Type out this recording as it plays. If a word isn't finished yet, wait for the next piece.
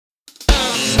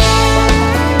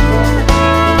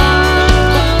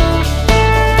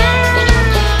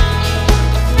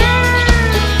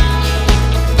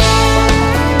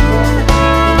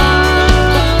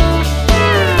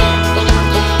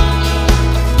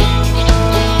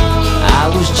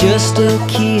just a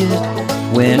kid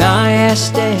when I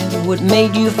asked Dad what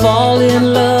made you fall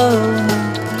in love.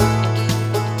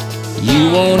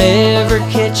 You won't ever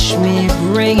catch me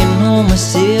bringing home a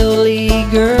silly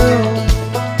girl.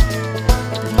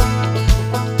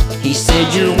 He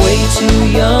said you're way too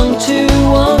young to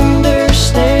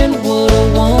understand what a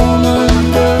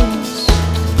woman does,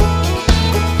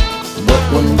 but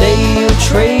one day you'll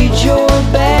trade your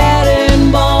bat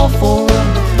and ball for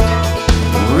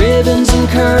ribbons and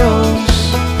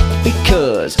curls,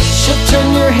 because she'll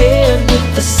turn your head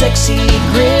with a sexy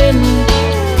grin.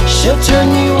 She'll turn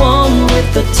you on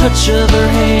with the touch of her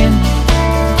hand.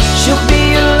 She'll be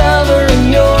your lover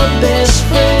and your best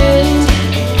friend,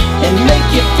 and make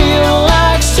you feel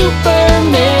like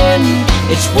Superman.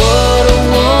 It's what a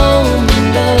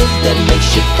woman does that makes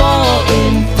you fall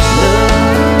in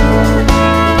love.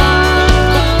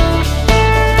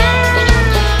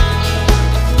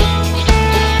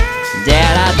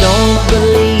 Dad, I don't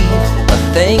believe a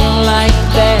thing like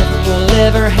that will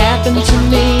ever happen to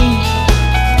me.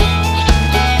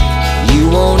 You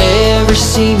won't ever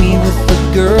see me with a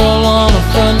girl on a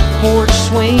front porch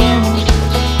swing.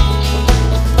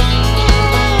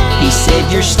 He said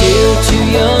you're still too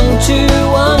young to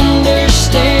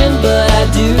understand, but I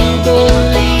do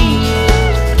believe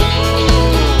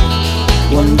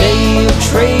one day you'll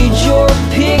trade your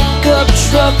pickup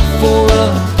truck for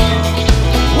a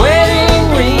wedding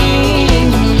ring.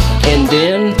 And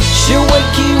then she'll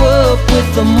wake you up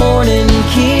with a morning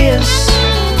kiss.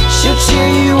 She'll cheer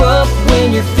you up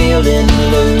when you're feeling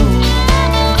blue.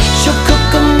 She'll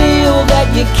cook a meal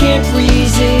that you can't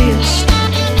resist,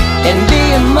 and be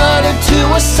a mother to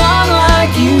a son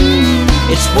like you.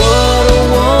 It's what a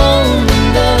woman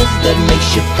does that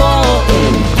makes you fall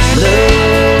in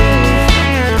love.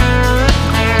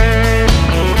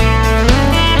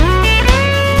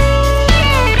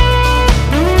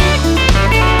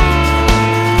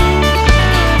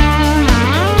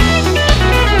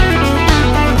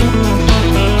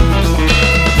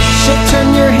 She'll turn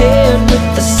your head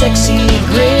with a sexy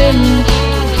grin.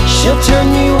 She'll turn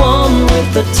you on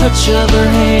with the touch of her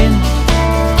hand.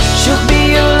 She'll be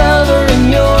your lover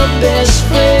and your best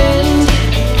friend,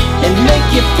 and make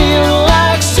you feel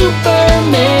like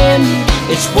Superman.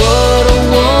 It's what a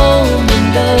woman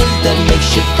does that makes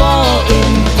you fall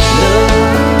in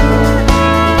love.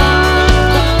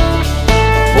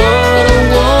 What a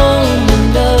woman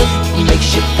does makes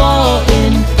you fall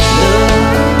in love.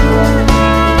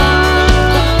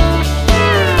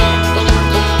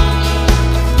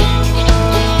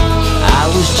 I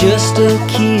was just a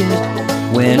kid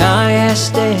when I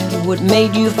asked Dad what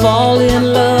made you fall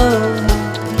in love.